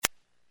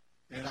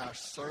our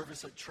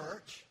service at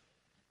church,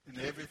 in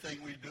everything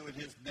we do in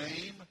his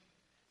name.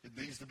 It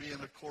needs to be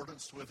in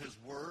accordance with his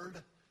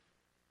word,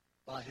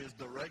 by his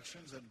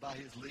directions and by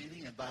his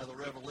leading and by the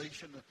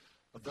revelation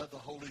that the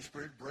Holy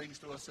Spirit brings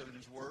to us in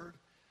his word.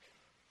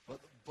 But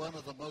one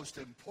of the most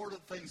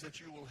important things that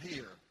you will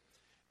hear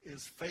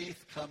is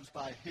faith comes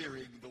by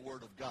hearing the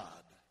word of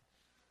God.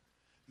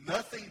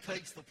 Nothing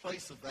takes the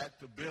place of that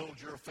to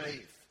build your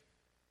faith.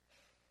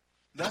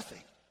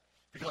 Nothing.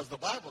 Because the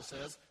Bible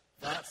says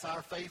that's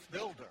our faith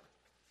builder.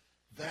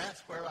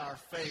 That's where our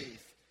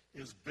faith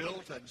is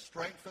built and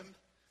strengthened,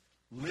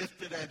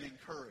 lifted and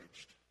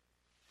encouraged.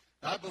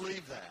 I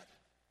believe that.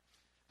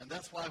 And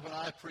that's why when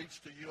I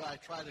preach to you, I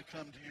try to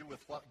come to you with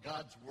what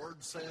God's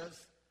word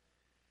says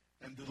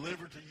and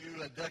deliver to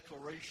you a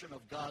declaration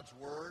of God's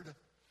word.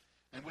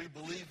 And we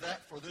believe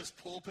that for this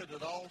pulpit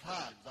at all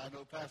times. I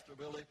know Pastor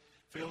Billy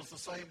feels the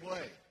same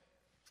way.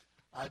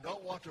 I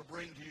don't want to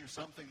bring to you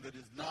something that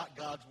is not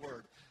God's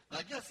word. And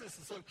I guess this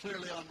is so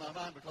clearly on my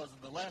mind because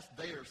in the last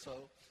day or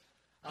so,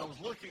 I was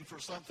looking for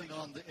something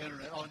on the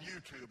internet, on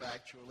YouTube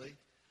actually.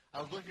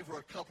 I was looking for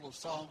a couple of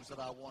songs that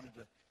I wanted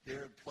to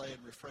hear and play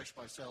and refresh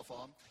myself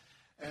on.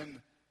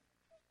 And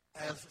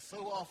as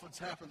so often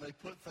happened, they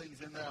put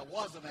things in there I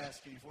wasn't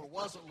asking for,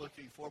 wasn't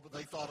looking for, but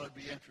they thought I'd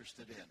be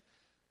interested in.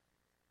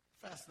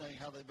 Fascinating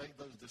how they make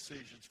those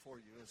decisions for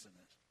you, isn't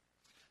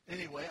it?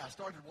 Anyway, I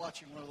started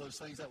watching one of those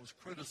things that was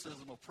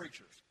criticism of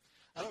preachers.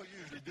 I don't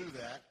usually do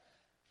that,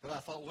 but I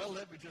thought, well,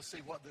 let me just see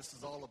what this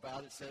is all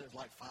about. It said it's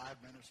like 5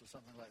 minutes or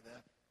something like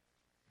that.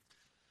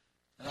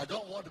 And I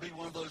don't want to be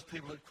one of those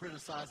people that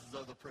criticizes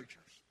other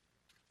preachers.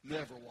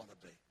 Never want to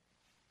be.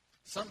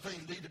 Some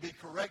things need to be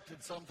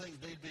corrected, some things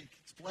need to be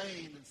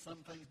explained, and some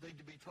things need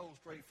to be told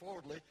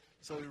straightforwardly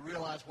so we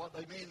realize what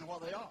they mean and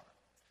what they are.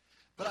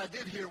 But I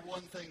did hear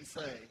one thing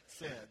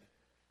said.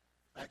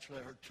 Actually,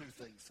 I heard two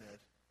things said.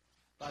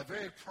 By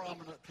very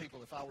prominent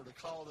people. If I were to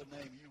call their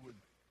name, you would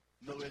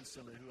know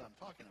instantly who I'm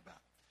talking about.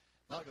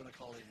 Not going to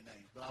call any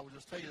names, but I will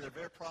just tell you they're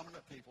very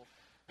prominent people.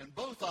 And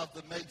both of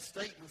them made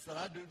statements that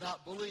I do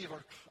not believe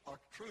are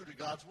true to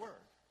God's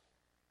word.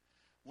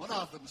 One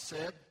of them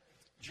said,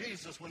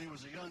 Jesus, when he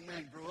was a young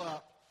man, grew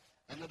up,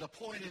 and at a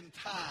point in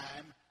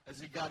time, as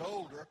he got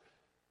older,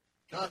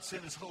 God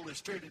sent his Holy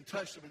Spirit and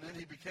touched him, and then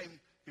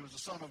he was the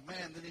Son of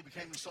Man, then he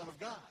became the Son of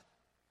God.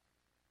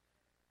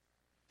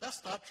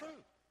 That's not true.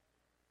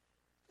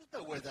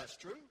 There's no way that's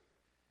true.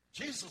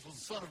 Jesus was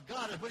the Son of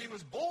God when he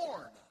was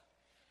born.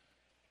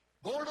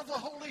 Born of the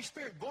Holy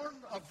Spirit, born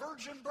of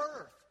virgin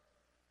birth.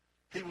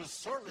 He was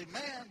certainly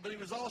man, but he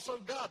was also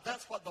God.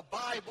 That's what the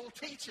Bible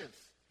teaches.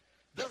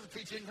 It doesn't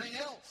teach anything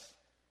else.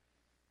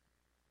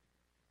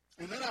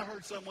 And then I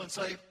heard someone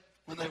say,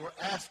 when they were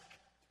asked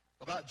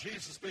about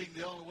Jesus being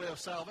the only way of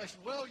salvation,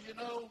 well, you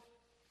know,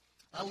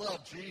 I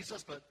love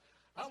Jesus, but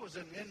I was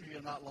in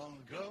India not long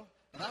ago,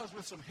 and I was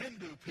with some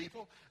Hindu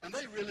people, and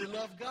they really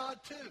love God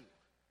too.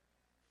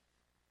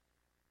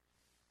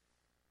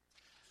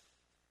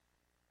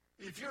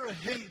 If you're a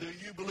Hindu,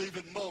 you believe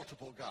in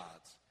multiple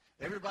gods.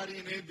 Everybody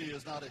in India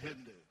is not a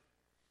Hindu.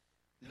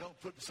 You don't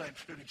put the same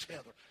two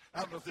together.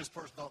 I don't know if this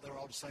person thought they were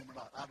all the same or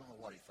not. I don't know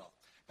what he thought.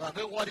 But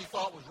I know what he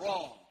thought was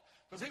wrong.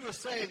 Because he was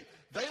saying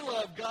they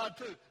love God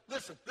too.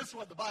 Listen, this is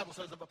what the Bible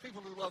says about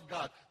people who love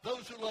God.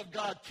 Those who love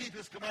God keep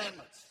his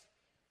commandments.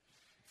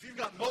 If you've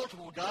got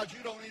multiple gods,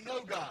 you don't even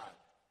know God.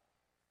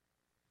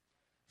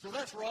 So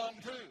that's wrong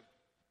too.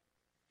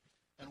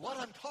 And what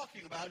I'm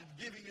talking about in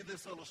giving you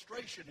this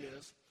illustration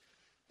is,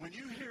 when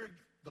you hear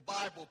the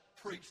Bible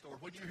preached or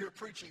when you hear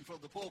preaching from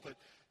the pulpit,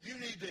 you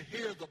need to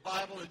hear the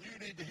Bible and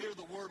you need to hear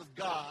the Word of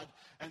God.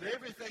 And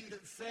everything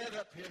that's said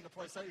up here in the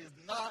place is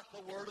not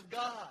the Word of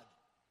God.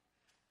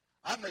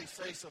 I may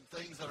say some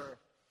things that are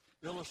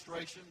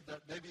illustrations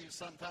that maybe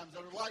sometimes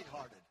that are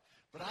lighthearted.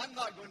 But I'm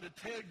not going to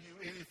tell you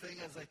anything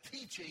as a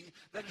teaching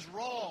that is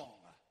wrong.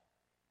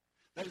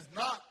 That is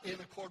not in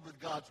accord with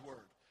God's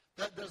Word.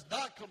 That does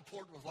not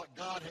comport with what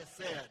God has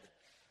said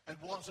and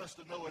wants us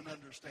to know and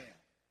understand.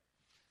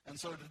 And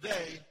so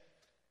today,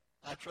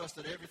 I trust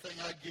that everything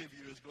I give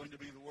you is going to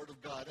be the Word of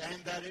God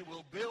and that it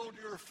will build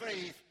your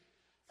faith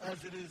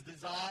as it is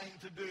designed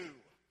to do.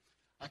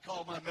 I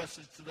call my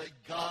message today,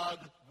 God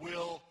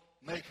will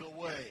make a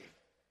way.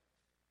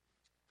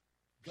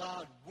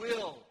 God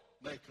will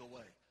make a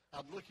way.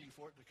 I'm looking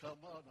for it to come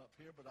on up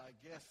here, but I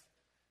guess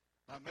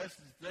my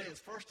message today is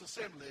First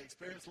Assembly,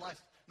 Experience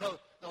Life.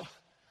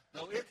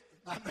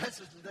 My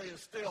message today is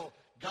still,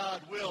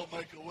 God will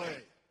make a way.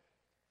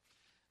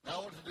 Now,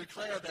 I want to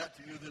declare that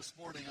to you this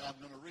morning, and I'm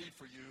going to read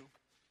for you,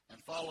 and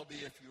follow me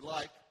if you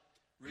like.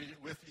 Read it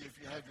with you if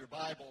you have your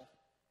Bible.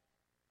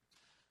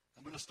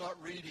 I'm going to start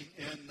reading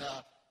in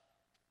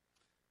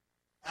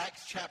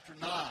Acts chapter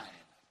 9.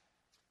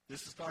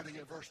 This is starting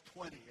at verse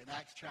 20 in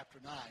Acts chapter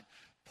 9.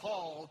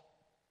 Paul,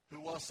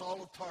 who was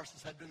Saul of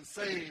Tarsus, had been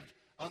saved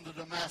on the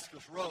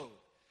Damascus road,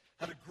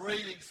 had a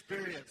great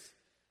experience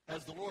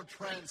as the Lord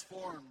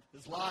transformed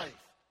his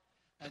life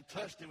and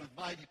touched him with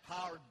mighty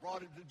power and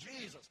brought him to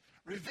Jesus,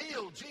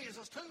 revealed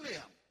Jesus to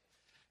him.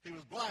 He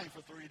was blind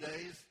for 3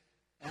 days,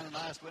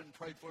 Ananias went and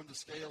prayed for him. The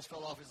scales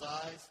fell off his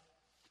eyes.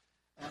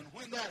 And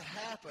when that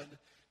happened,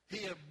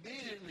 he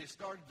immediately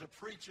started to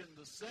preach in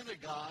the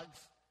synagogues,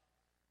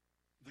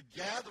 the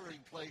gathering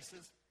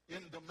places in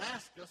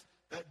Damascus,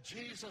 that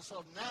Jesus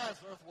of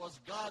Nazareth was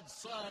God's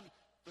Son,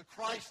 the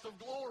Christ of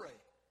glory.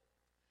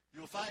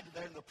 You'll find it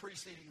there in the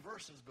preceding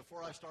verses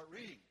before I start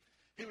reading.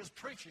 He was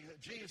preaching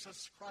that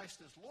Jesus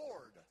Christ is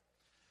Lord.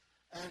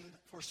 And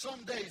for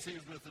some days he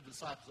was with the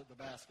disciples at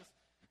Damascus.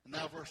 And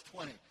now verse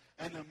 20.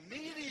 And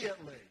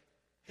immediately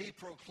he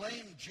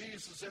proclaimed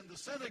Jesus in the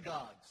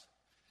synagogues,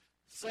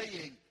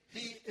 saying,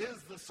 He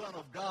is the Son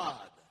of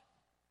God.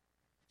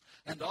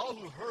 And all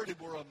who heard him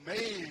were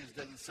amazed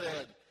and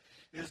said,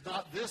 Is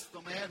not this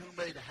the man who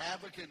made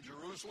havoc in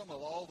Jerusalem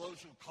of all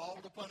those who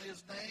called upon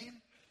his name?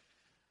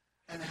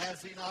 And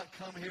has he not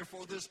come here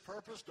for this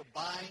purpose, to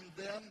bind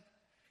them,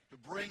 to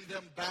bring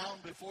them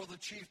bound before the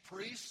chief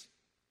priests?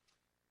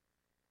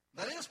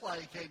 That is why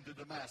he came to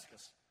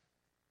Damascus.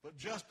 But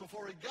just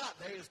before he got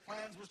there, his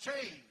plans were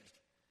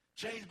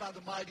changed by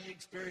the mighty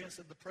experience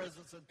and the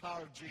presence and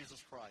power of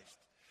Jesus Christ.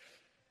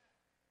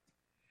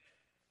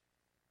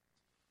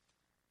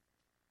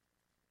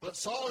 But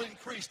Saul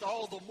increased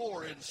all the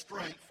more in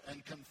strength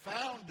and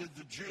confounded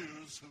the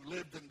Jews who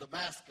lived in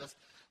Damascus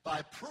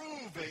by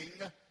proving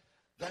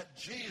that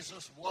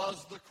Jesus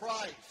was the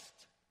Christ.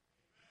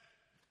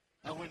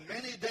 And when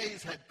many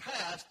days had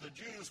passed, the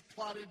Jews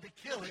plotted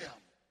to kill him.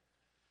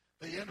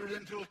 They entered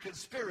into a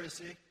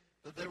conspiracy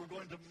that they were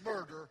going to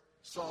murder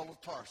Saul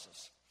of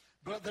Tarsus.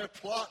 But their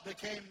plot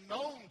became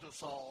known to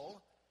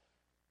Saul.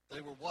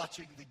 They were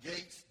watching the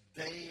gates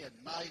day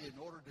and night in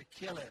order to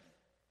kill him.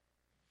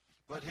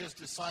 But his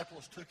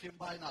disciples took him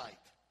by night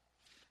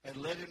and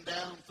let him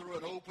down through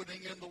an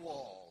opening in the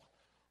wall,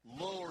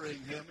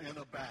 lowering him in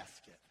a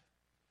basket.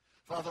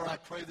 Father, I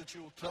pray that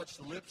you will touch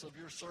the lips of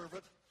your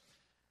servant.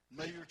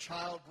 May your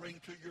child bring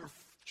to your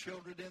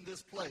children in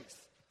this place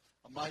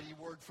a mighty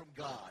word from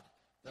God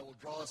that will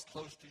draw us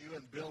close to you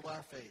and build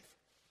our faith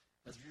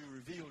as you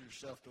reveal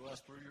yourself to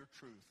us through your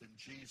truth. In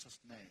Jesus'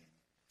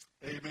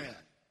 name, amen.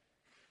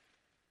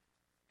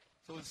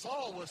 So when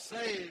Saul was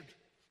saved,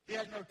 he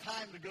had no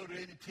time to go to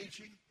any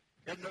teaching.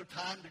 He had no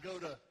time to go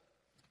to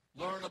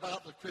learn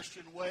about the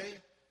Christian way.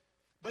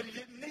 But he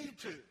didn't need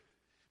to,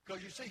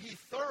 because you see, he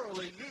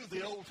thoroughly knew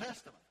the Old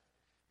Testament,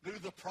 knew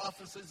the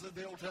prophecies of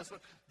the Old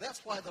Testament.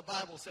 That's why the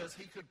Bible says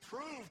he could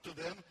prove to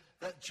them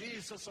that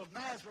Jesus of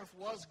Nazareth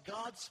was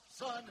God's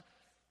Son,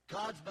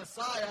 God's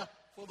Messiah,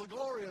 for the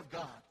glory of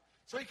God.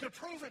 So he could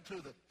prove it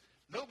to them.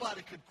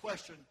 Nobody could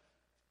question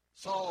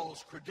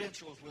Saul's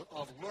credentials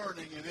of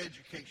learning and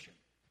education.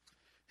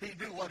 He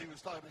knew what he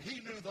was talking about. He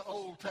knew the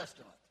Old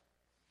Testament,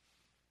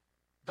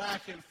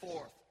 back and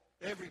forth,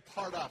 every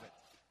part of it.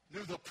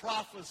 Knew the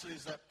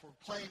prophecies that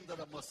proclaimed that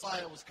a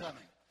Messiah was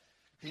coming.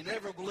 He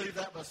never believed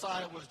that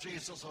Messiah was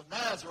Jesus of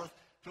Nazareth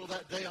till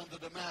that day on the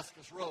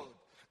Damascus road.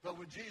 But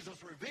when Jesus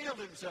revealed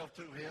himself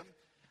to him,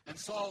 and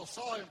Saul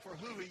saw him for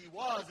who he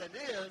was and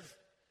is,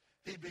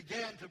 he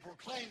began to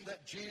proclaim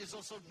that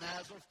Jesus of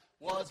Nazareth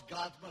was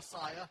God's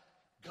Messiah,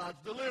 God's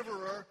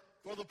deliverer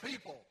for the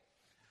people.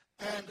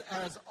 And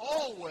as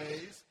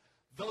always,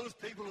 those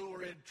people who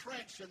were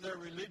entrenched in their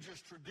religious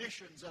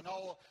traditions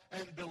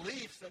and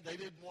beliefs that they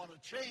didn't want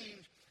to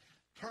change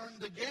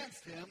turned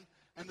against him,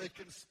 and they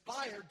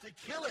conspired to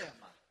kill him.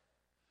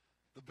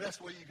 The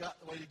best way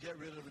to get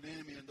rid of an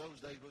enemy in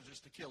those days was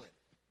just to kill him.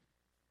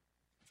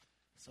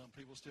 Some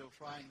people still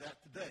trying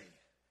that today,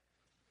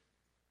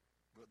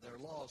 but there are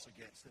laws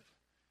against it.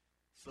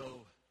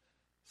 So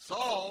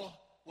Saul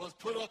was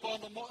put up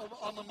on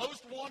the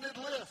most wanted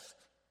list.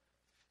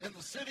 In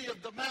the city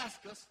of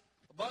Damascus,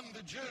 among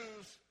the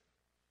Jews,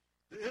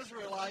 the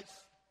Israelites,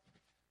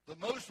 the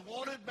most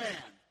wanted man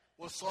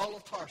was Saul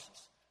of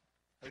Tarsus.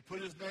 They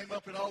put his name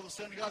up in all the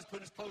synagogues,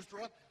 put his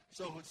poster up,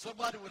 so when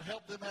somebody would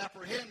help them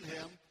apprehend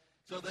him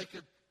so they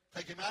could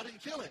take him out and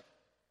kill him.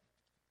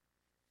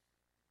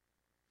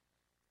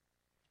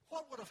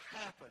 What would have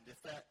happened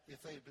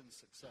if they had been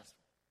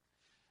successful?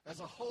 As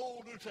a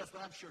whole New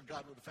Testament, I'm sure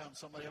God would have found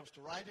somebody else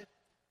to write it.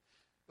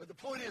 But the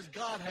point is,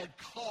 God had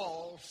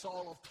called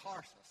Saul of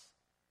Tarsus.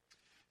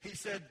 He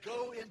said,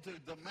 go into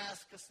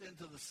Damascus,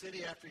 into the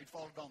city after he'd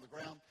fallen on the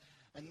ground,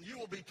 and you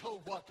will be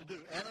told what to do.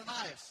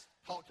 Ananias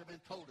talked to him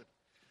and told him.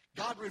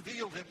 God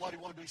revealed him what he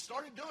wanted to do. He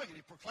started doing it.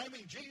 He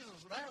proclaiming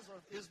Jesus of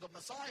Nazareth is the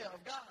Messiah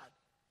of God.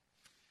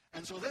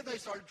 And so then they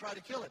started trying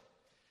to kill him.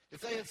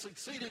 If they had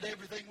succeeded,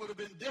 everything would have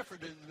been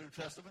different in the New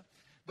Testament.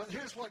 But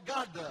here's what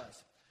God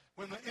does.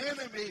 When the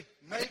enemy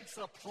makes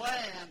a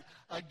plan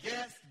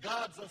against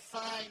God's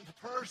assigned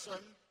person,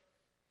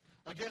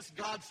 against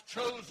God's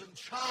chosen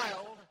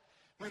child,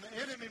 when the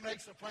enemy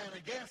makes a plan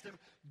against him,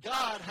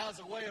 God has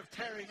a way of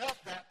tearing up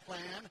that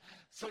plan,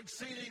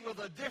 succeeding with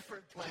a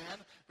different plan,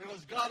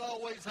 because God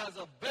always has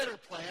a better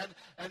plan,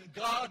 and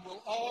God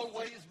will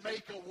always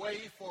make a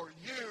way for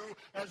you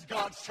as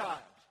God's child.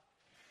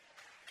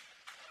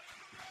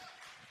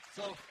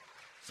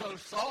 So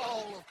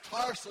Saul of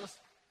Tarsus,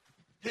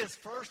 his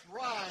first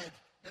ride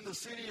in the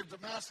city of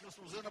Damascus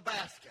was in a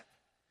basket.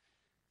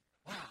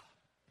 Wow.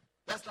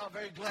 That's not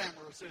very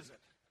glamorous, is it?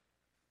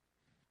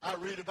 I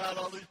read about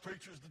all these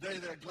preachers today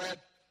that are glad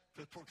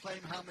to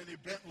proclaim how many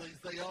Bentleys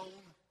they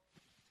own,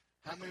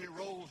 how many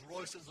Rolls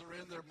Royces are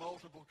in their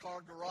multiple car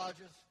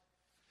garages,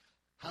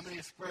 how many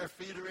square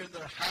feet are in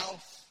their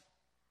house.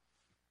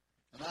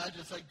 And I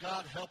just say,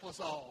 God help us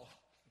all.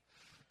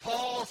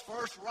 Paul's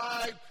first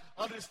ride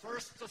on his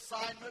first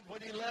assignment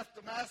when he left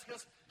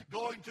Damascus,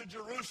 going to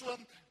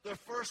Jerusalem, the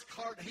first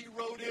cart he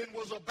rode in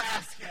was a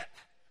basket.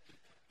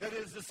 And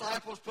his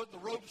disciples put the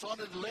ropes on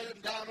it and let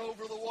him down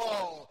over the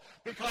wall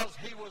because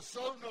he was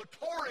so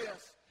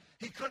notorious.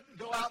 He couldn't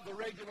go out the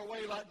regular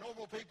way like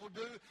normal people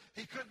do.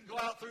 He couldn't go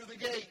out through the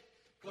gate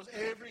because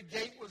every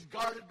gate was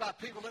guarded by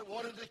people that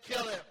wanted to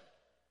kill him.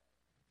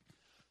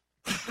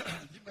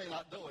 You may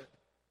not know it,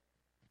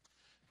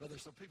 but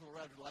there's some people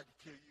around who like to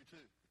kill you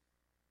too.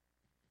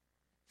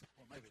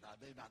 Well, maybe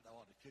not. They might not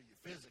want to kill you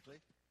physically.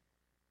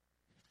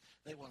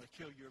 They want to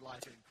kill your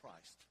life in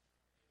Christ.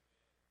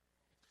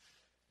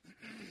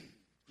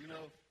 You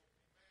know,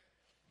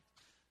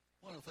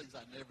 one of the things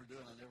I never do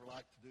and I never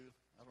like to do,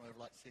 I don't ever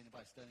like to see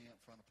anybody standing up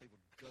in front of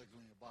people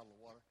guzzling a bottle of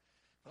water,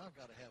 but I've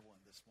got to have one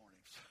this morning.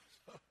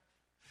 So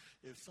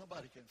if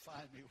somebody can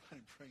find me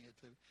one and bring it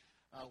to me,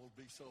 I will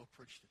be so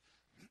appreciative.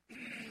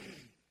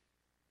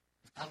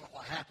 I don't know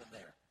what happened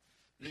there.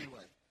 But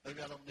anyway,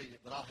 maybe I don't need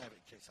it, but I'll have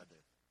it in case I do.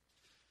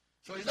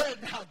 So they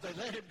let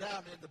him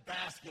down in the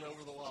basket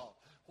over the wall.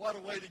 What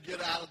a way to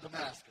get out of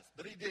Damascus.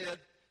 But he did.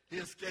 He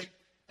escaped.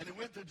 And he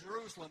went to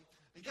Jerusalem.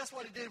 And guess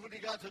what he did when he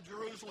got to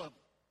Jerusalem?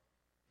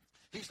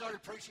 He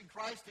started preaching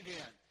Christ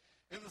again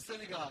in the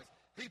synagogues.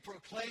 He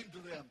proclaimed to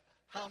them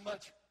how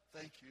much,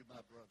 thank you, my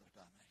brother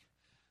Dominic.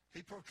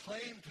 He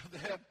proclaimed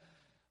to them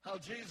how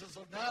Jesus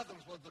of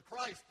Nazareth was the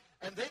Christ.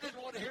 And they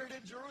didn't want to hear it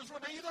in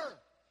Jerusalem either.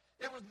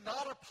 It was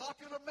not a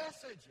popular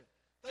message.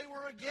 They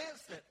were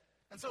against it.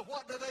 And so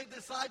what did they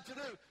decide to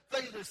do?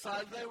 They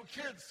decided they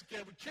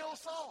would kill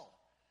Saul.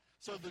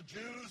 So the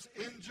Jews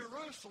in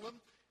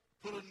Jerusalem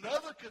put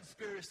another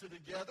conspiracy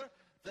together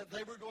that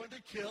they were going to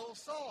kill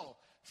Saul.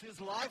 His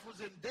life was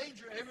in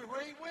danger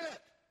everywhere he went.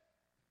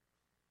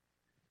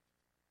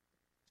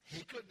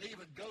 He couldn't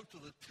even go to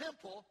the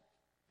temple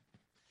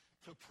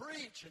to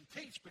preach and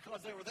teach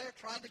because they were there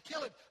trying to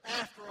kill him.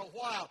 After a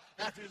while,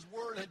 after his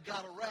word had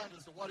got around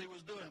as to what he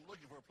was doing, I'm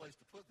looking for a place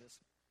to put this.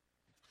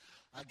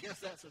 I guess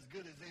that's as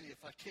good as any.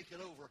 If I kick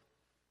it over,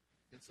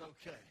 it's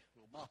okay.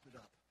 We'll mop it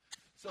up.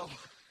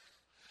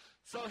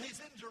 So he's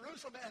in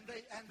Jerusalem, and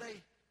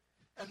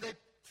they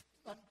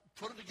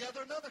put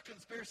together another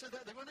conspiracy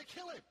that they're going to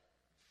kill him.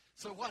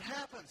 So what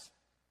happens?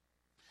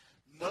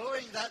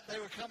 Knowing that they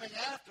were coming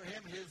after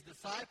him, his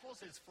disciples,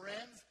 his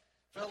friends,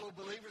 fellow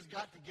believers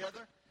got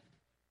together.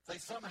 They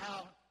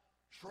somehow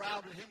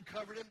shrouded him,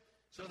 covered him,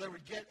 so they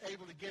would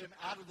able to get him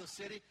out of the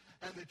city.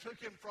 And they took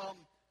him from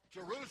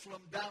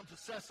Jerusalem down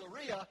to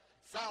Caesarea,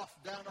 south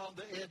down on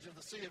the edge of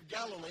the Sea of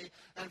Galilee.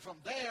 And from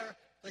there,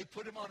 they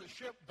put him on a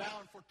ship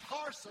bound for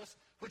Tarsus,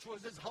 which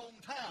was his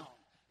hometown,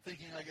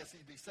 thinking, I guess,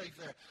 he'd be safe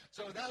there.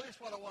 So now this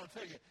is what I want to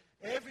tell you.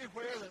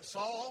 Everywhere that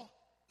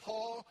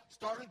Paul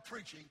started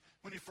preaching,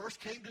 when he first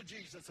came to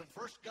Jesus and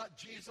first got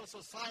Jesus'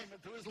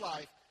 assignment to his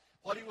life,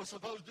 what he was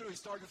supposed to do, he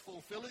started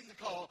fulfilling the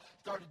call,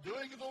 started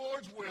doing the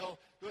Lord's will,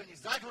 doing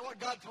exactly what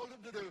God told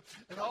him to do,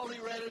 and all he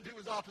ran into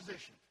was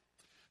opposition.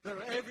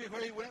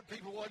 Everywhere he went,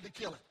 people wanted to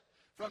kill him,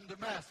 from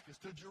Damascus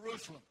to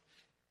Jerusalem.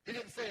 He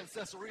didn't stay in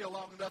Caesarea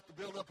long enough to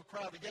build up a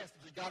crowd against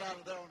him. He got out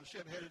of there on the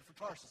ship headed for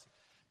Tarsus.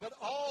 But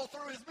all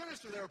through his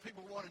ministry, there were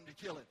people wanting to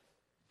kill him.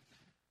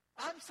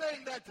 I'm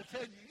saying that to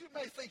tell you, you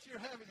may think you're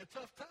having a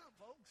tough time,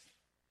 folks.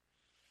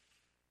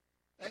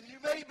 And you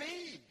may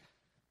be.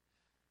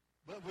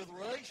 But with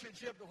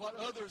relationship to what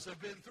others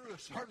have been through,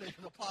 certainly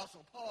the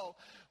Apostle Paul,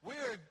 we've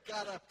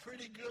got a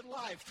pretty good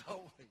life,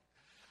 don't we?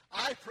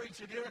 I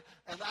preach in here,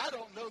 and I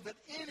don't know that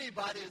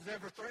anybody has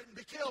ever threatened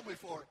to kill me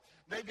for it.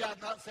 Maybe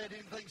I've not said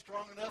anything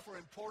strong enough or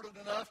important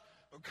enough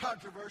or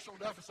controversial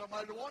enough for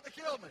somebody to want to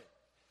kill me.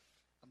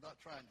 I'm not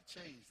trying to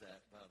change that,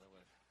 by the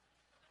way.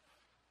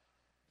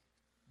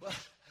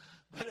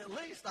 But at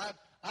least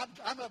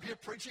I'm up here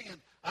preaching, and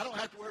I don't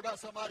have to worry about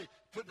somebody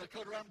putting a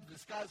coat around to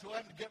disguise who I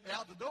am to get me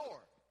out the door.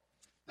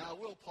 Now, I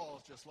will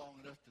pause just long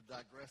enough to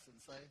digress and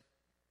say,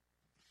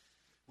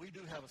 we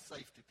do have a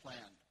safety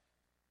plan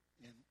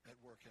at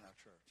work in our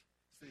church.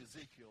 It's the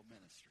Ezekiel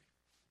ministry,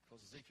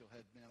 because Ezekiel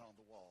had men on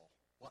the wall,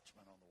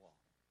 watchmen on the wall.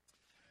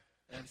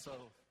 And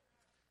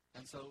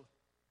so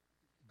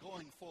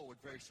going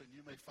forward very soon,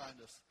 you may find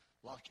us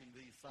locking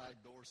these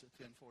side doors at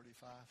 10:45.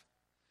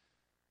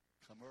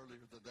 Come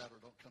earlier than that or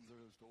don't come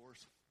through those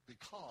doors,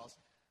 because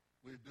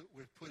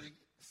we're putting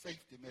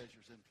safety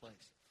measures in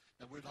place.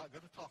 Now, we're not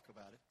going to talk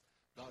about it.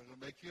 Not going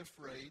to make you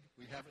afraid.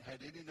 We haven't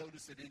had any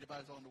notice that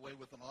anybody's on the way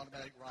with an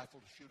automatic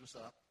rifle to shoot us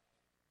up.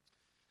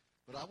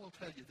 But I will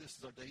tell you, this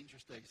is our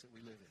dangerous days that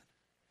we live in.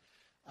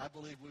 I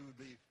believe we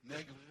would be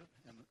negligent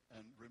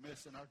and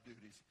remiss in our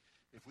duties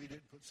if we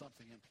didn't put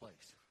something in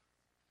place.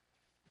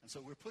 And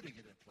so we're putting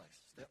it in place.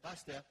 Step by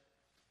step,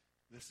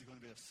 this is going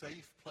to be a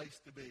safe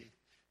place to be.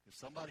 If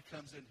somebody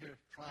comes in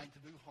here trying to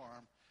do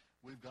harm,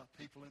 we've got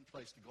people in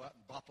place to go out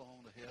and bop them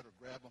on the head or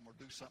grab them or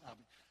do something.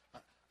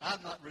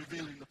 I'm not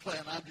revealing the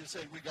plan. I'm just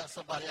saying we got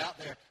somebody out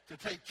there to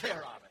take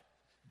care of it.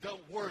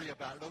 Don't worry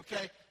about it,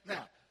 okay?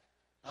 Now,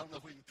 I don't know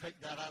if we can take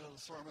that out of the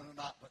sermon or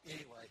not, but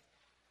anyway,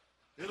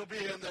 it'll be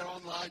in there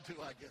online too,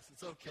 I guess.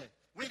 It's okay.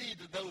 We need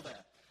to know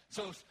that.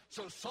 So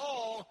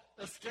Saul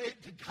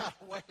escaped and got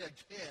away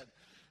again.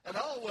 And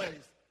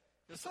always,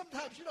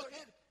 sometimes,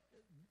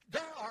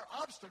 there are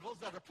obstacles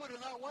that are put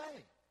in our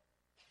way.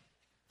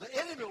 The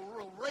enemy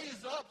will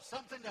raise up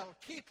something that will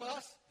keep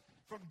us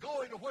from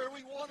going to where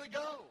we want to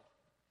go.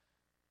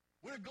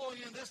 We're going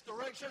in this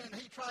direction, and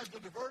he tries to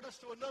divert us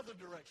to another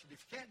direction.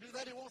 If you can't do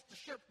that, he wants to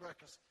shipwreck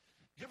us.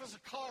 Give us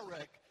a car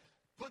wreck.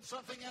 Put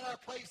something in our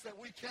place that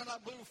we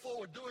cannot move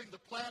forward, doing the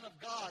plan of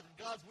God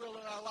and God's will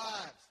in our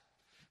lives.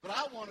 But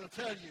I want to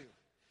tell you,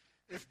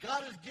 if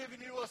God has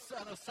given you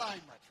an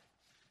assignment,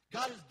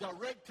 God has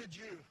directed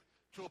you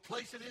to a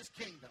place in his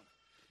kingdom.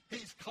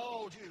 He's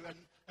called you,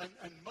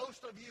 and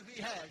most of you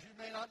he has.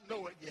 You may not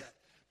know it yet.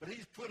 But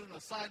he's put an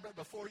assignment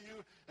before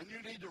you, and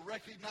you need to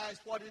recognize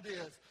what it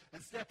is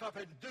and step up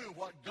and do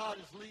what God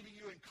is leading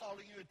you and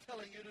calling you and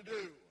telling you to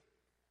do.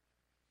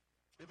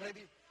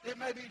 It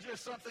may be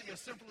just something as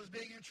simple as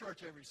being in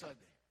church every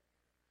Sunday.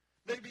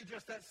 Maybe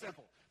just that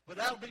simple. But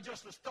that'll be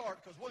just a start,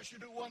 because once you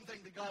do one thing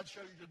that God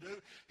showed you to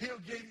do, he'll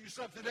give you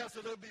something else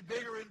that'll be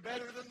bigger and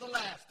better than the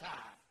last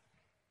time.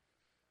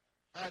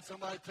 I had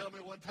somebody tell me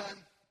one time,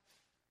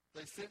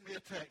 they sent me a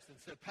text and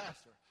said,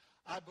 Pastor,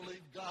 I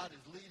believe God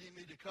is leading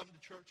me to come to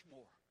church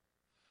more.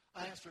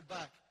 I answered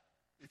back,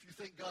 if you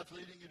think God's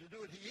leading you to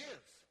do it, he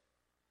is.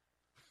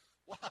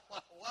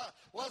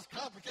 What's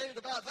complicated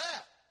about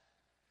that?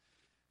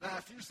 Now,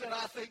 if you said,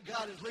 I think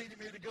God is leading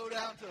me to go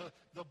down to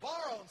the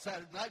bar on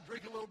Saturday night,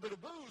 drink a little bit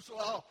of booze, so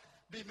I'll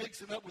be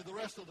mixing up with the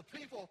rest of the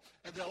people,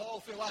 and they'll all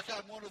feel like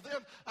I'm one of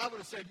them, I would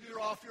have said, you're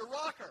off your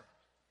rocker.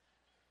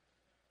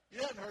 You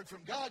hadn't heard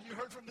from God, you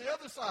heard from the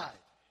other side.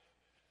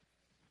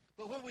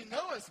 But when we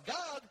know it's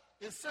God,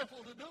 it's simple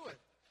to do it.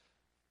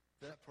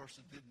 That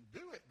person didn't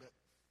do it,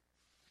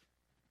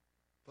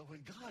 but when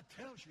God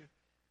tells you,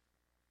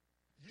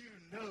 you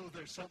know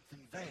there's something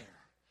there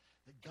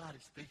that God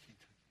is speaking to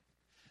you.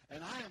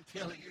 And I am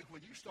telling you,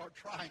 when you start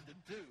trying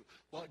to do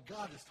what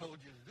God has told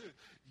you to do,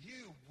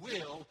 you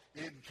will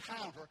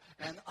encounter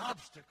an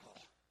obstacle.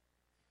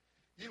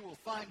 You will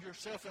find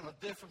yourself in a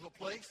difficult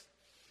place,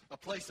 a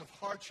place of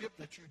hardship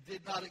that you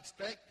did not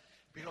expect,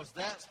 because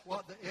that's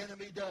what the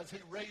enemy does. He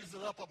raises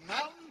up a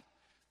mountain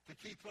to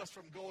keep us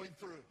from going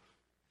through.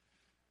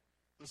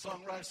 The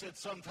songwriter said,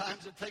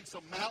 sometimes it takes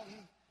a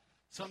mountain,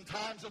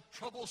 sometimes a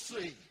troubled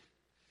sea.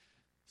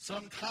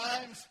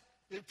 Sometimes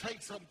it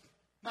takes a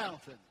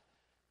mountain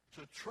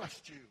to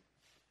trust you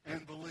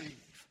and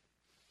believe.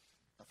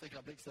 I think I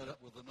mixed that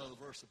up with another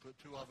verse and put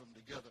two of them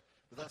together,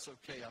 but that's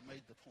okay. I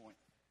made the point.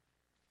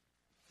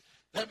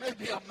 There may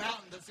be a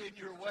mountain that's in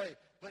your way,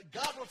 but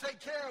God will take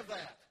care of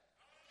that.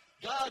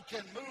 God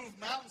can move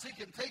mountains. He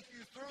can take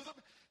you through them.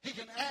 He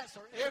can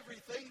answer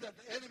everything that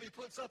the enemy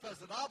puts up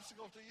as an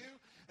obstacle to you,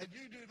 and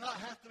you do not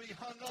have to be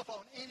hung up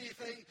on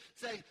anything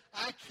saying,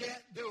 I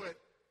can't do it.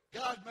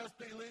 God must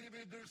be leading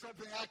me to do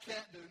something I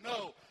can't do.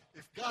 No.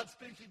 If God's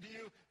speaking to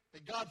you,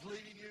 and God's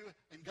leading you,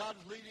 and God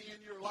is leading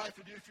in your life,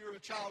 and if you're a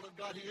child of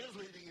God, he is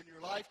leading in your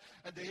life,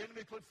 and the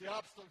enemy puts the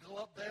obstacle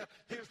up there,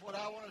 here's what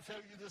I want to tell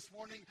you this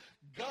morning.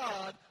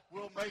 God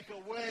will make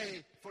a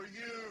way for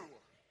you.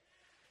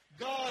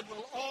 God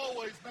will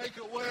always make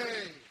a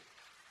way,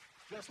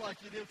 just like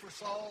he did for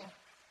Saul,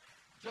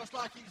 just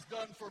like he's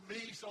done for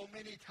me so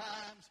many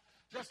times,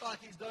 just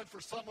like he's done for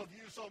some of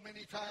you so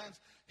many times.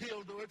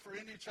 He'll do it for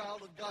any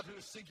child of God who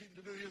is seeking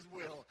to do his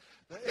will.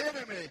 The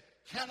enemy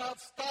cannot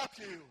stop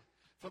you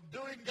from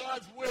doing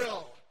God's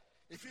will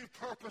if you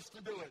purpose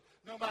to do it.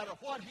 No matter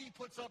what he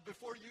puts up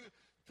before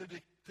you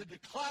to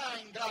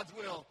decline God's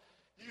will,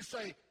 you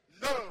say,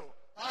 no,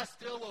 I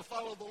still will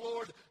follow the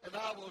Lord, and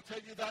I will tell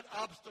you that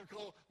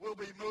obstacle will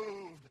be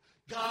moved.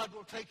 God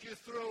will take you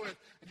through it,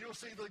 and you'll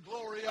see the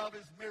glory of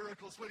his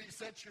miracles when he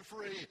sets you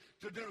free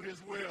to do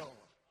his will.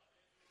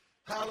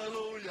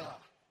 Hallelujah.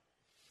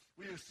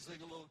 We used to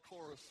sing a little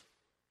chorus.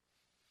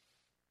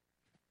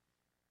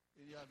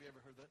 Any of you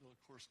ever heard that little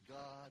chorus?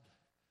 God,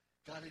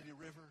 got any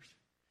rivers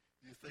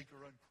you think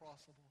are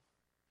uncrossable?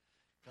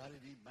 Got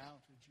any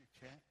mountains you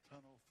can't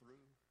tunnel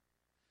through?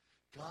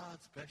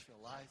 God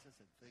specializes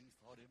in things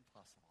thought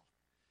impossible,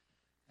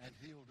 and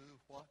he'll do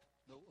what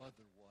no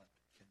other one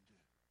can do.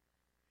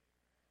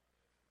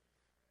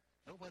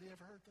 Nobody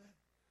ever heard that?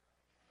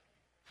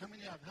 How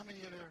many of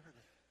you have ever heard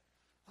that?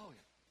 Oh,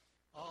 yeah.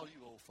 All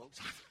you old folks.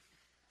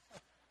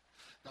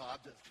 No, I'm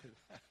just kidding.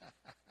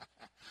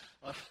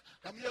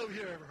 How many of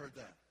you ever heard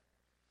that?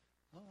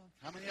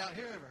 How many out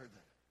here ever heard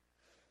that?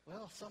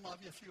 Well, some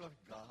of you, a few of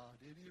you, God,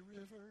 any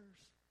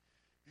rivers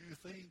you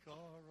think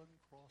are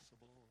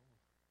uncrossable?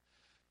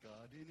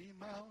 God, any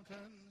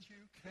mountains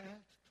you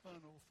can't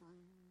tunnel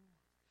through?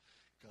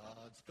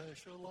 God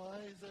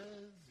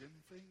specializes in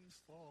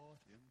things thought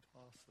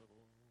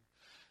impossible,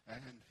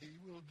 and he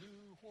will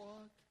do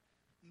what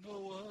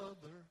no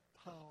other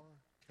power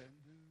can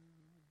do.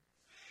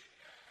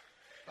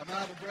 I'm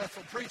out of breath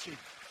from preaching.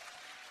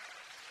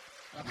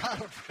 I'm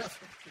out of breath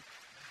from preaching.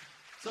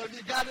 So if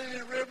you got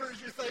any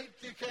rivers you think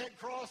you can't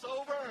cross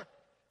over,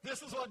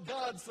 this is what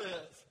God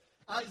says.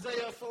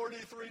 Isaiah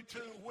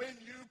 43:2, when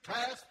you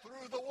pass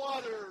through the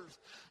waters,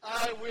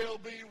 I will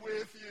be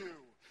with you.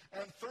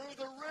 And through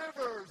the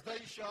rivers,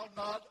 they shall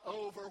not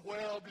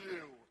overwhelm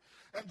you.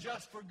 And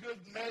just for good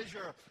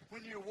measure,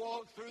 when you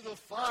walk through the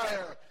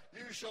fire,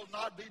 you shall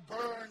not be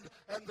burned,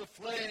 and the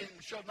flame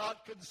shall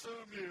not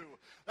consume you.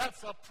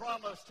 That's a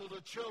promise to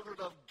the children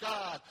of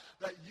God,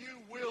 that you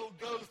will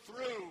go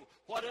through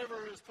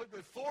whatever is put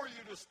before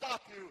you to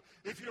stop you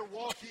if you're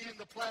walking in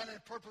the plan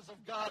and purpose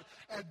of God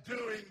and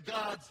doing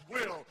God's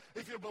will.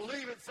 If you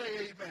believe it,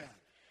 say amen.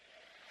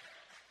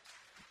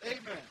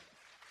 Amen.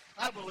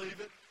 I believe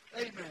it.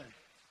 Amen.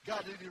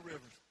 Got any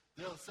rivers?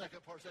 The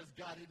second part says,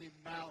 got any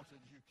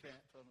mountains you can't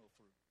tunnel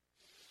through?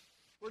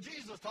 Well,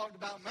 Jesus talked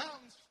about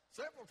mountains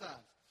several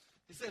times.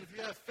 He said, if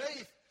you have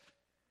faith,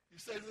 you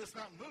say to this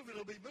mountain, move,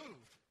 it'll be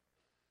moved.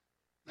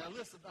 Now,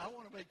 listen, I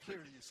want to make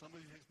clear to you, some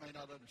of you may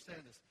not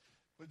understand this.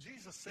 When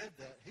Jesus said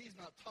that, he's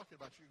not talking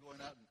about you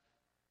going out and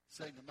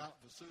saying to Mount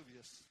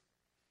Vesuvius,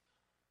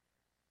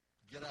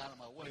 get out of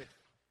my way.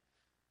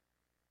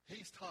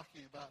 He's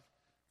talking about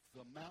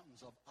the mountains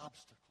of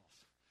obstacles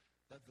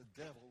that the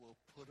devil will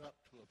put up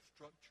to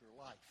obstruct your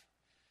life.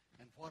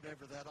 And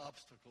whatever that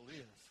obstacle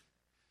is,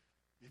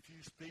 if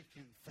you speak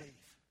in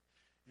faith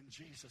in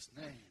Jesus'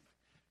 name,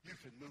 you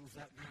can move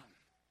that mountain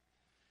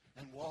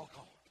and walk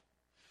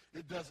on.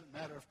 It doesn't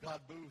matter if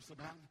God moves the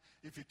mountain,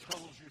 if he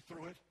tunnels you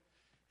through it,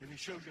 if he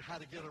shows you how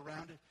to get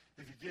around it,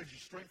 if he gives you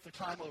strength to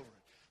climb over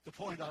it. The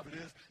point of it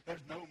is,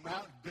 there's no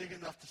mountain big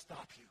enough to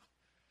stop you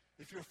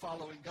if you're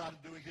following God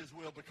and doing his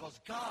will, because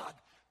God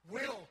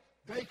will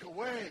make a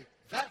way.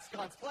 That's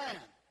God's plan.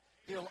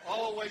 He'll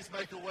always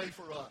make a way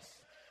for us.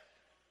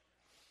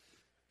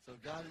 So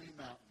got any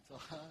mountains?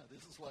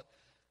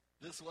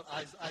 This is what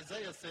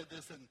Isaiah said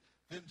this, and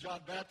then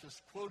John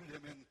Baptist quoted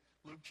him in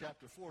Luke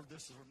chapter 4.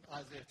 This is from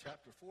Isaiah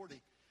chapter 40,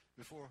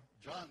 before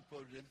John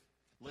quoted him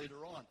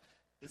later on.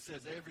 It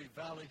says, every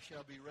valley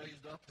shall be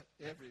raised up,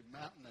 every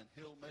mountain and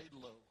hill made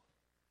low.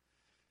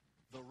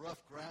 The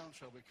rough ground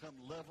shall become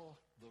level,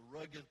 the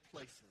rugged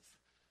places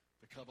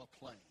become a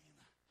plain.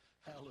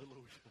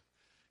 Hallelujah.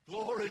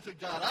 Glory to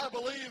God. I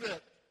believe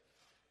it.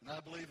 And I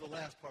believe the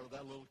last part of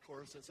that little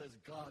chorus that says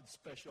God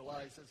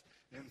specializes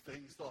in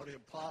things thought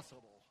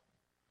impossible.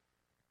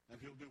 And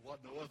he'll do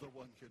what no other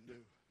one can do.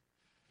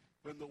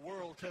 When the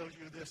world tells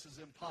you this is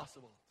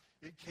impossible,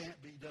 it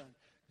can't be done.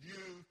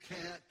 You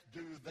can't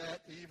do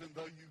that even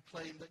though you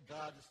claim that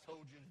God has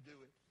told you to do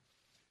it.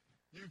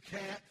 You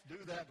can't do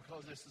that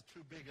because this is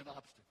too big an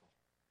obstacle.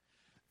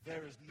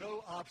 There is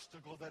no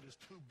obstacle that is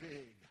too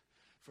big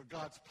for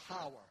God's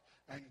power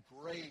and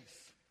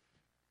grace,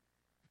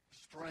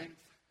 strength,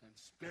 and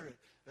spirit.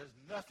 There's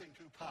nothing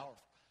too powerful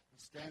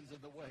that stands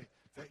in the way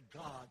that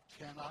God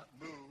cannot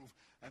move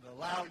and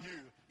allow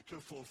you to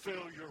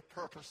fulfill your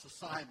purpose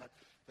assignment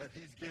that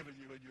he's given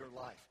you in your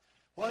life.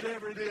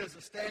 Whatever it is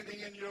that's standing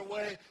in your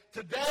way,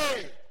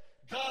 today,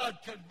 God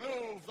can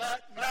move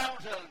that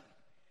mountain.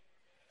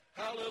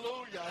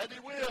 Hallelujah. And he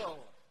will.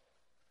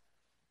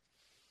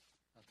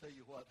 I'll tell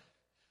you what,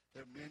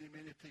 there are many,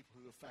 many people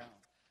who have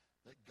found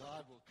that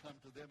God will come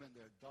to them in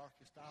their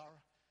darkest hour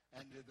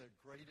and in their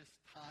greatest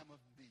time of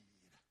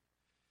need.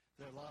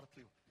 There are a lot of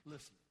people.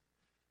 Listen,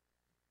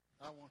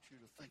 I want you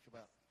to think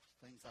about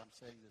things I'm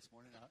saying this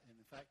morning. And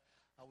in fact,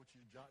 I want you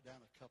to jot down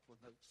a couple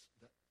of notes,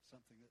 that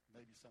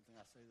maybe something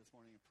I say this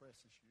morning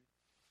impresses you.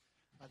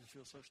 I just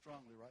feel so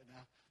strongly right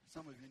now.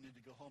 Some of you need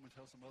to go home and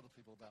tell some other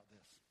people about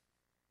this.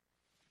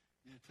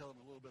 You need to tell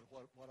them a little bit of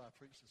what I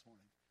preached this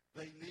morning.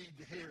 They need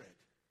to hear it.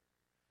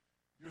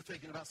 You're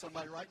thinking about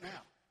somebody right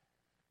now.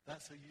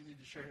 That's who you need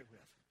to share it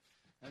with.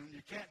 And when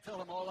you can't tell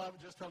them all of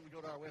it, just tell them to go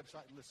to our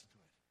website and listen to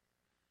it.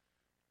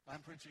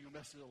 I'm preaching a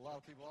message that a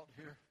lot of people ought to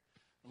hear.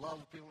 A lot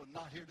of people are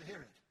not here to hear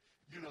it.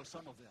 You know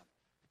some of them.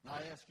 And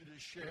I ask you to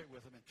share it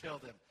with them and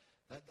tell them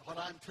that what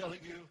I'm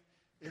telling you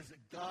is that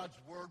God's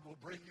word will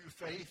bring you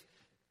faith.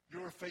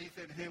 Your faith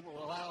in him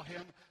will allow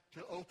him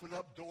to open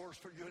up doors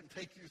for you and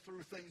take you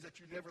through things that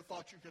you never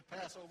thought you could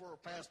pass over or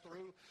pass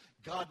through.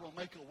 God will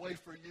make a way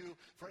for you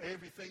for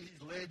everything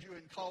he's led you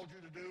and called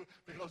you to do,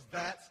 because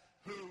that's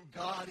who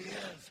God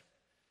is.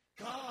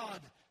 God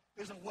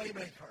is a way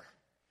maker.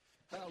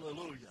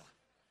 Hallelujah.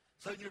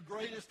 So in your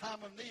greatest time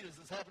of need, as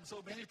has happened to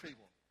so many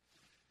people,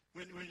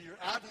 when you're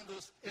out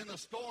in the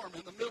storm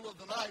in the middle of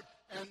the night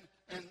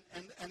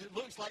and it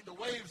looks like the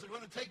waves are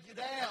going to take you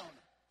down,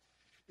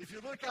 if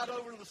you look out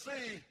over the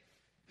sea,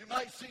 you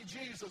might see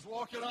Jesus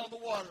walking on the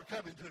water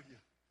coming to you,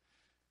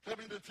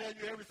 coming to tell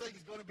you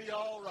everything's going to be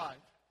all right.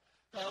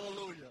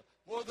 Hallelujah.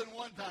 More than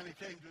one time he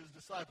came to his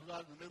disciples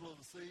out in the middle of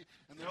the sea,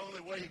 and the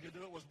only way he could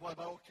do it was by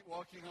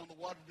walking on the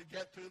water to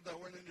get to them. There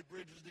weren't any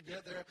bridges to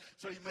get there,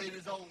 so he made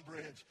his own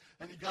bridge.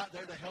 And he got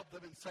there to help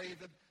them and save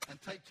them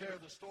and take care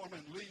of the storm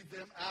and lead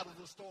them out of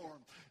the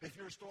storm. If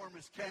your storm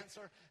is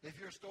cancer, if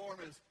your storm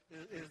is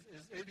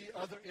any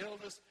other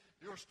illness,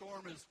 Your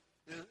storm is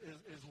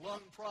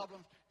lung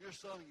problems. Your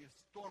storm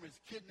is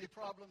kidney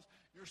problems.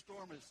 Your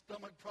storm is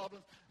stomach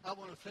problems. I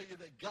want to tell you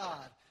that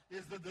God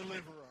is the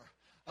deliverer.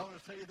 I want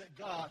to tell you that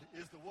God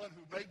is the one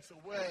who makes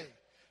a way.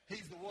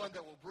 He's the one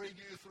that will bring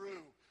you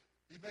through.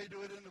 He may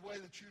do it in the way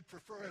that you'd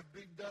prefer it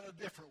being done a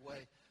different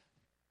way.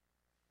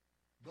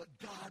 But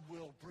God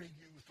will bring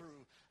you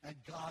through, and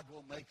God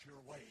will make your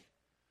way.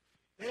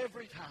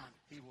 Every time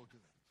he will do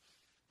it.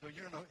 So,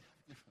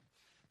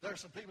 there are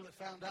some people that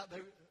found out they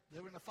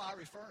were in a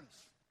fiery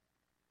furnace.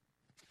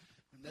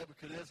 When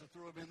Nebuchadnezzar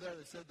threw them in there,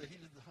 they said they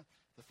heated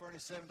the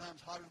furnace 7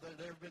 times hotter than it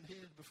had ever been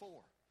heated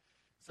before.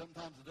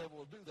 Sometimes the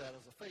devil will do that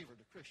as a favor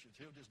to Christians.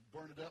 He'll just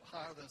burn it up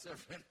higher than it's ever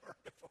been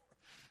burned before.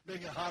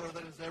 Make it hotter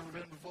than it's ever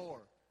been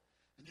before.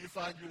 And you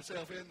find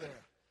yourself in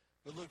there.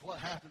 But look what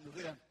happened to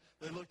them.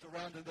 They looked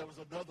around and there was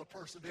another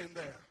person in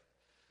there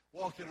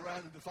walking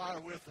around in the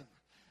fire with them.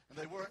 And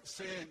they weren't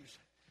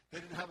singed. They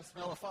didn't have a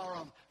smell of fire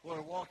on them. They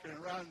were walking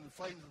around in the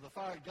flames of the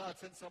fire. God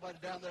sent somebody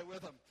down there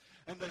with them.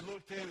 And they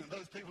looked in, and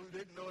those people who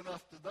didn't know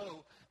enough to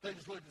know, they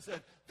just looked and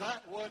said,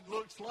 that one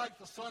looks like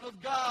the Son of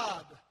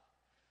God.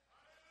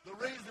 The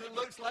reason it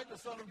looks like the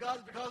Son of God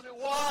is because it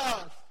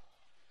was.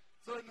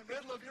 So in the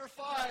middle of your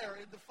fire,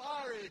 in the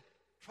fiery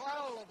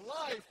trial of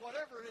life,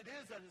 whatever it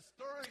is that is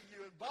stirring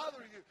you and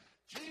bothering you,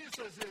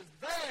 Jesus is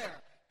there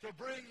to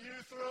bring you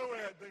through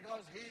it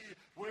because he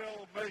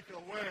will make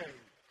a way.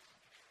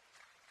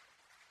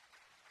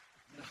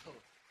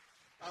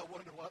 I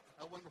wonder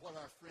what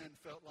our friend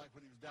felt like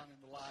when he was down in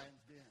the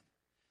lion's den.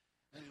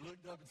 And he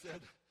looked up and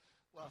said,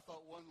 well, I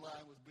thought one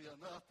lion would be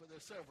enough, but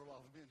there's several of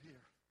them in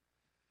here.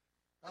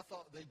 I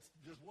thought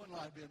just one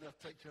lion would be enough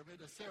to take care of me.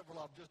 There's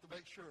several of them just to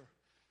make sure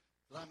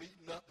that I'm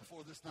eaten up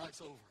before this night's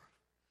over.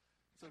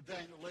 So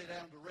Daniel lay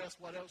down to rest.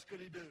 What else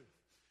could he do?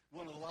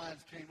 One of the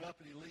lions came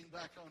up and he leaned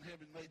back on him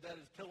and made that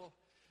his pillow.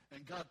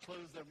 And God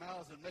closed their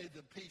mouths and made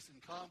them peace and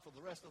calm for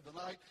the rest of the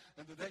night.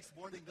 And the next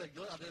morning they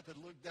got up and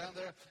looked down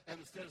there. And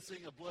instead of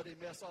seeing a bloody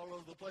mess all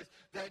over the place,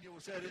 Daniel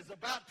said, it's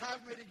about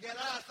time for me to get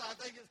out. I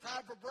think it's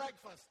time for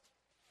breakfast.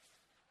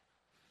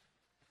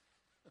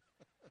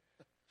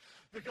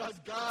 Because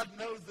God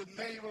knows the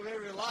name of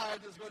every lion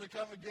that's going to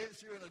come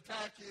against you and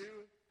attack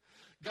you.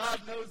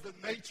 God knows the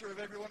nature of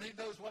everyone. He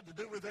knows what to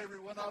do with every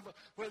one of them,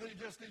 whether he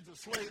just needs to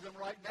slay them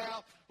right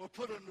now or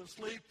put them to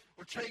sleep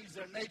or change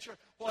their nature,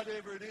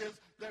 whatever it is.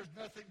 There's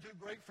nothing too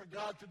great for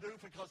God to do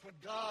because when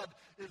God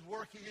is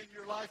working in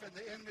your life and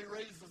the enemy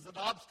raises an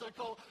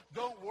obstacle,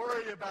 don't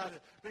worry about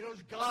it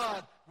because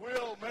God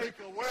will make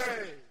a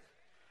way.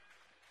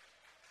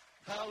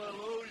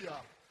 Hallelujah.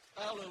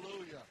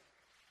 Hallelujah.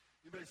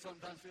 You may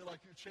sometimes feel like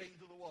you're chained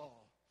to the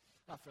wall.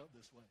 I felt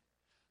this way.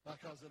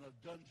 Like I was in a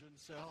dungeon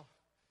cell,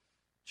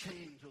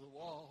 chained to the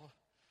wall,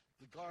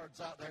 the guards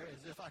out there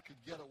as if I could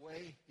get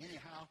away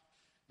anyhow,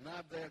 and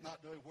I'm there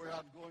not knowing where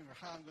I'm going or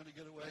how I'm going to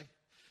get away.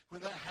 When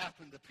that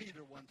happened to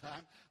Peter one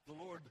time, the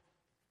Lord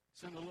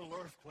sent a little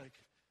earthquake,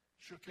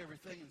 shook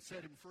everything and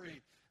set him free,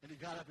 and he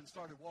got up and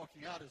started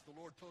walking out as the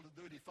Lord told him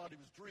to do it. He thought he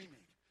was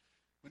dreaming.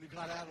 When he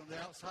got out on the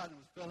outside and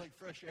was feeling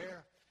fresh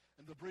air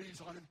and the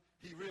breeze on him,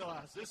 he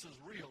realized this is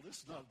real.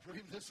 This is not a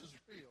dream. This is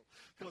real.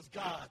 Because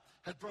God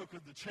had broken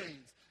the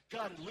chains.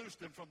 God had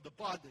loosed him from the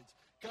bondage.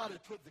 God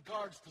had put the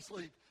guards to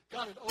sleep.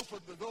 God had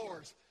opened the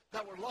doors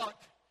that were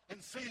locked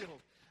and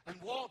sealed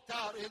and walked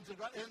out into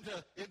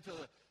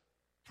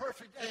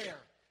perfect air,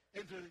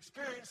 into an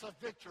experience of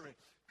victory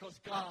because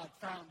God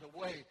found a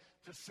way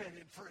to set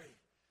him free.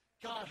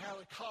 God had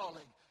a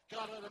calling.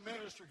 God had a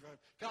ministry for him.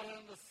 God had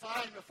an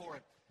assignment for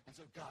him. And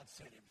so God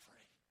set him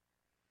free.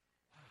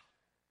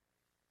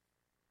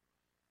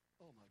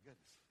 Oh, my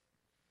goodness.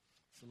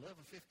 It's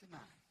 11:59.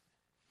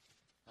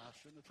 I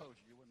shouldn't have told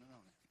you. You wouldn't have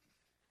known it.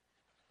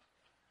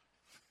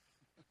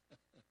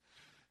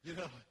 You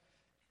know,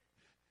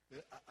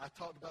 I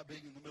talked about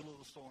being in the middle of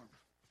the storm.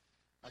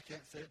 I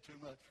can't say it too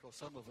much because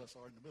some of us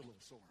are in the middle of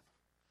the storm.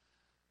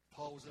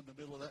 Paul was in the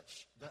middle of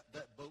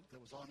that boat that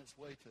was on its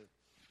way to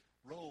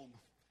Rome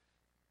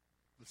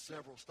with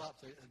several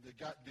stops. And they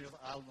got near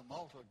the island of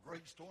Malta. A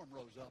great storm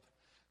rose up.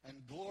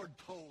 And the Lord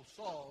told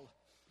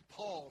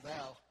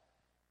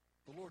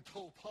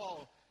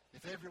Paul,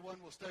 if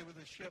everyone will stay with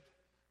the ship,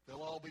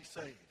 they'll all be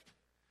saved.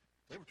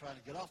 They were trying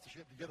to get off the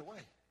ship to get away.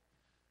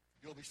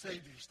 You'll be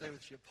saved if you stay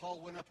with the ship.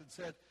 Paul went up and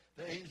said,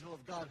 the angel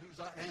of God,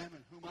 whose I am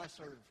and whom I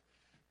serve,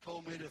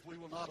 told me that if we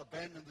will not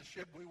abandon the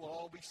ship, we will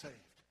all be saved.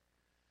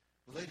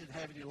 Well, they didn't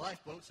have any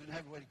lifeboats. They didn't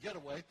have a way to get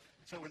away.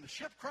 So when the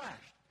ship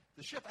crashed,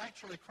 the ship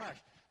actually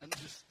crashed, and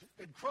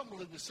it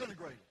crumbled and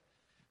disintegrated.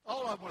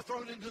 All of them were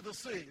thrown into the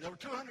sea. There were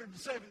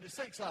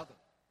 276 of them.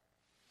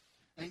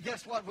 And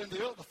guess what? When they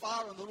built the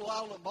fire on the little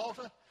island of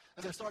Malta,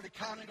 and they started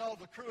counting all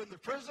the crew and the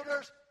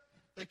prisoners,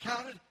 they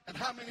counted, and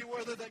how many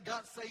were there that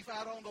got safe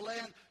out on the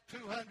land?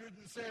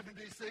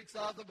 276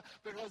 of them,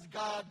 because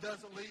God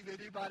doesn't leave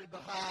anybody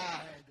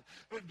behind.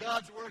 When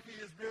God's working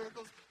his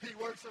miracles, he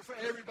works it for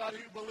everybody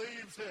who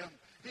believes him.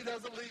 He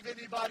doesn't leave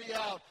anybody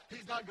out.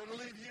 He's not going to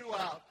leave you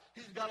out.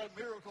 He's got a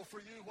miracle for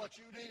you, what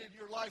you need in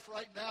your life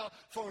right now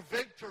for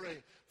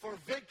victory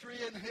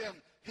in him.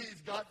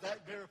 He's got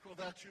that miracle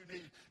that you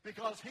need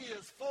because He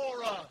is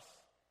for us.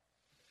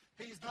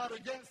 He's not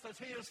against us.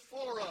 He is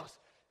for us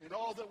in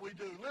all that we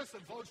do.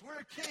 Listen, folks,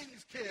 we're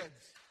King's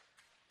kids.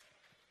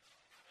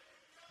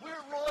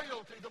 We're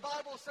royalty. The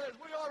Bible says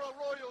we are a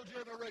royal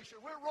generation.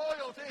 We're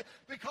royalty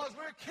because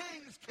we're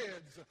King's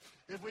kids.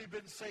 If we've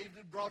been saved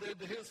and brought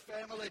into His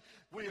family,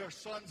 we are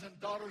sons and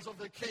daughters of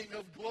the King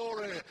of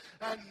glory.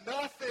 And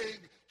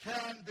nothing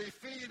can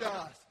defeat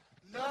us.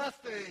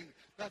 Nothing.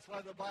 That's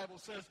why the Bible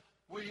says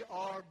we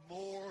are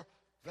more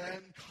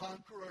than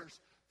conquerors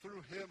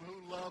through Him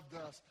who loved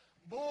us.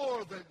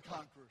 More than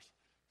conquerors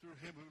through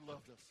Him who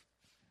loved us.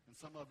 And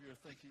some of you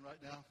are thinking right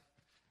now,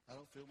 I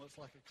don't feel much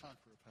like a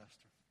conqueror,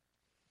 Pastor.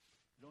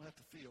 You don't have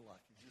to feel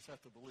like it. You just have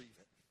to believe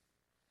it.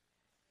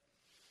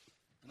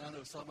 And I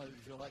know some of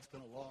you feel like it's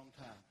been a long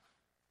time.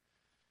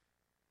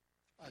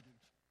 I do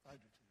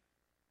too.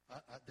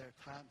 There are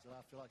times that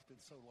I feel like it's been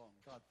so long.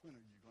 God, when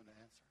are you going to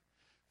answer?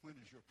 When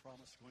is your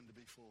promise going to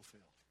be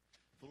fulfilled?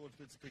 The Lord's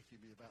been speaking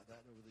to me about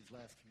that over these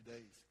last few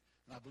days.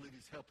 And I believe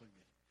He's helping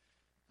me.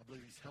 I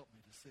believe He's helped me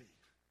to see.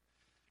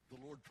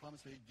 The Lord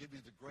promised me He'd give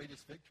me the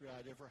greatest victory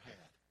I'd ever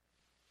had.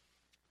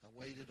 I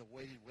waited.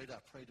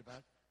 I prayed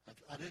about it.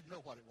 I didn't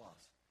know what it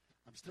was.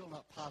 I'm still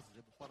not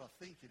positive, but what I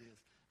think it is,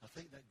 I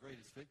think that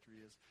greatest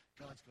victory is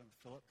God's going to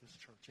fill up this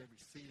church,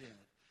 every seat in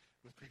it,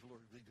 with people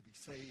who need to be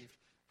saved,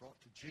 brought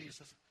to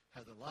Jesus,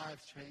 have their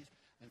lives changed,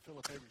 and fill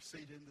up every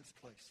seat in this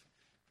place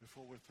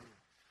before we're through.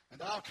 And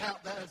I'll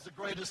count that as the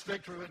greatest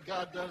victory when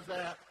God does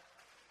that.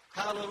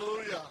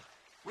 Hallelujah.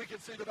 We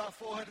can seat about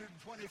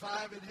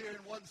 425 in here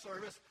in one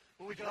service,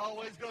 but we can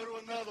always go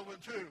to another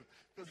one too,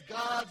 because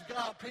God's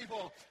got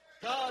people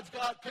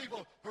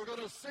who are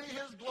going to see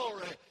His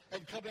glory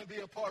and come and be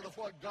a part of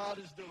what God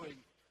is doing.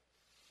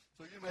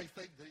 So you may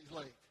think that He's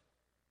late.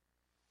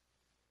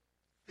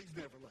 He's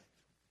never late.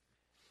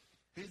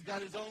 He's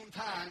got His own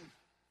time,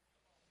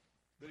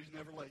 but He's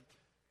never late.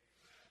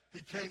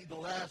 He came to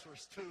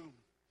Lazarus' tomb,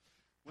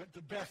 went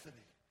to Bethany,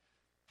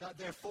 got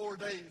there 4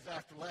 days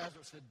after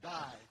Lazarus had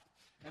died.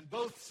 And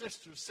both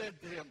sisters said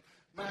to him,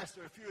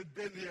 Master, if you had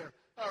been here,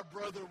 our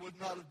brother would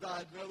not have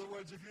died. In other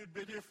words, if you had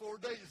been here 4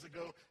 days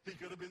ago, he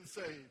could have been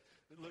saved.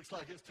 It looks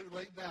like it's too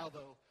late now,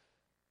 though.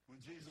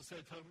 When Jesus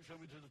said, show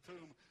me to the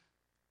tomb,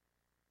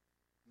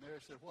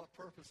 Mary said, what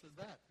purpose is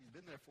that? He's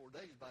been there 4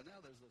 days. By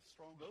now, there's a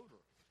strong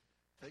odor.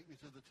 Take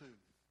me to the tomb.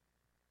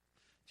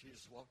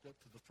 Jesus walked up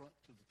to the front,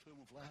 to the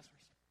tomb of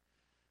Lazarus.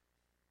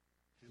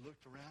 He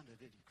looked around at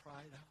it. He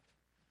cried out.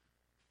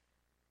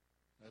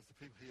 As the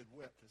people, he had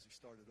wept as he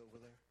started over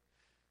there.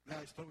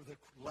 Now he spoke with a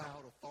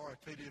loud,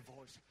 authoritative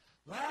voice.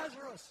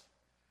 Lazarus,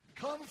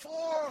 come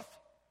forth.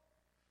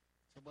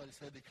 Somebody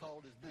said he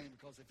called his name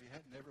because if he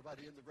hadn't,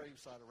 everybody in the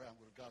graveside around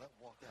would have got up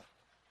and walked out.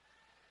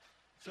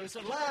 So he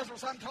said,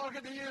 Lazarus, I'm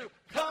talking to you.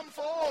 Come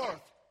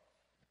forth.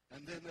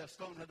 And then the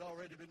stone had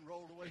already been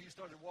rolled away. He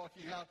started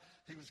walking out.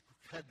 He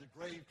had the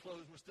grave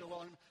clothes were still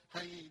on him,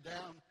 hanging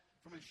down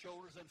from his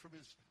shoulders and from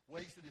his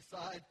waist and his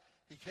side.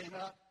 He came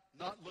out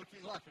not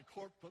looking like a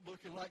corpse, but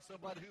looking like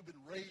somebody who'd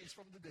been raised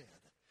from the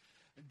dead.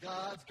 And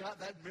God's got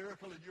that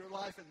miracle in your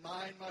life and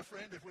mine, my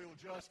friend, if we will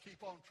just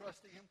keep on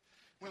trusting Him.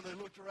 When they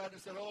looked around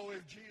and said, oh,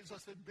 if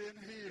Jesus had been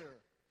here,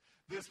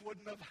 this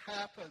wouldn't have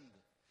happened.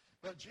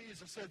 But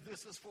Jesus said,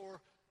 this is for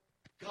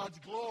God's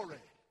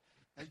glory.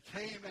 And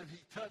came and He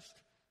touched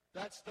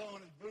that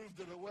stone and moved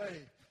it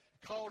away,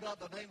 called out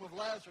the name of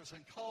Lazarus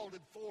and called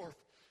it forth,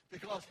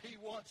 because He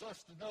wants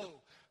us to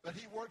know that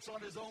He works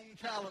on His own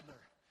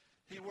calendar.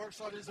 He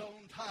works on His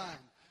own time.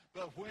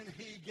 But when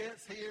He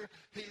gets here,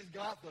 He's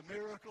got the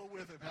miracle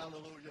with Him.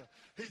 Hallelujah.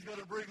 He's going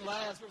to bring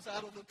Lazarus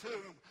out of the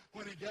tomb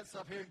when He gets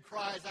up here and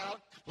cries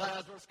out,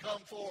 Lazarus,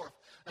 come forth.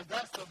 And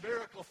that's the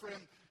miracle,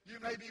 friend. You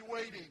may be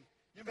waiting.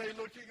 You may be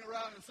looking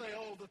around and say,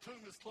 oh, the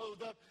tomb is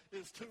closed up.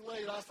 It's too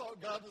late. I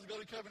thought God was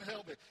going to come and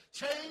help me.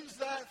 Change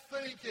that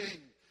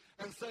thinking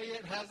and say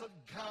it hasn't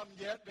come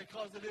yet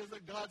because it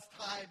isn't God's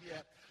time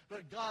yet.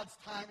 But God's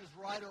time is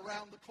right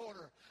around the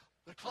corner.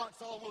 The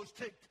clock's almost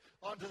ticked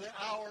onto the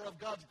hour of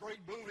God's great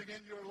moving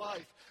in your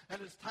life.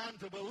 And it's time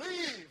to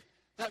believe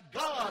that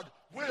God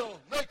will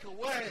make a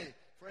way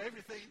for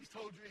everything He's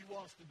told you He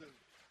wants to do.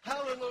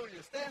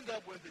 Hallelujah. Stand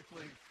up with me,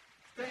 please.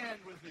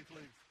 Stand with me,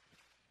 please.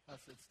 I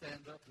said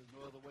stand up. There's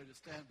no other way to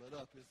stand but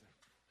up, is there?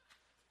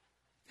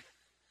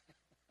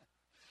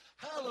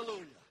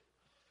 Hallelujah.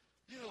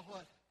 You know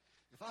what?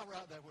 If I were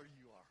out there where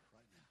you are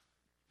right now,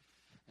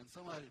 and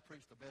somebody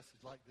preached a message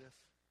like this,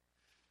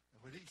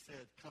 and when he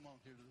said, come on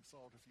here to this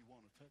altar if you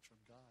want a touch from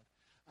God,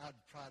 I'd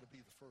try to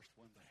be the first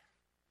one there.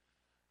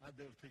 I'd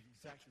be able to pick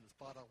exactly the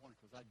spot I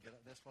wanted because I'd get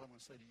it. That's what I'm going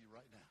to say to you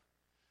right now.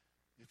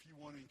 If you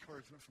want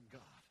encouragement from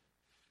God,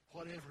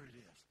 whatever it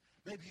is,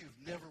 maybe you've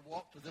never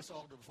walked to this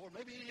altar before.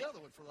 Maybe any other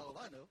one for all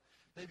I know.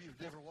 Maybe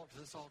you've never walked to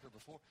this altar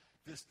before.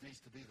 This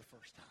needs to be the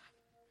first time.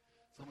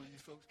 Some of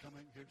you folks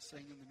coming here to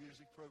sing in the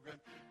music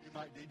program, you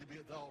might need to be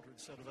at the altar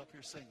instead of up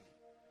here singing.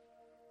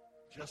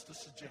 Just a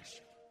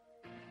suggestion.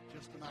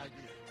 Just an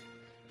idea.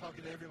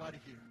 Talking to everybody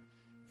here.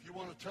 If you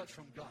want a touch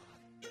from God,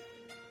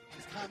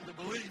 it's time to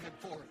believe Him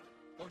for it.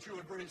 Don't you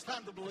agree? It's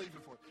time to believe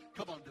it for it.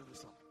 Come on, do the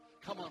song.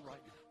 Come on right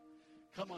now.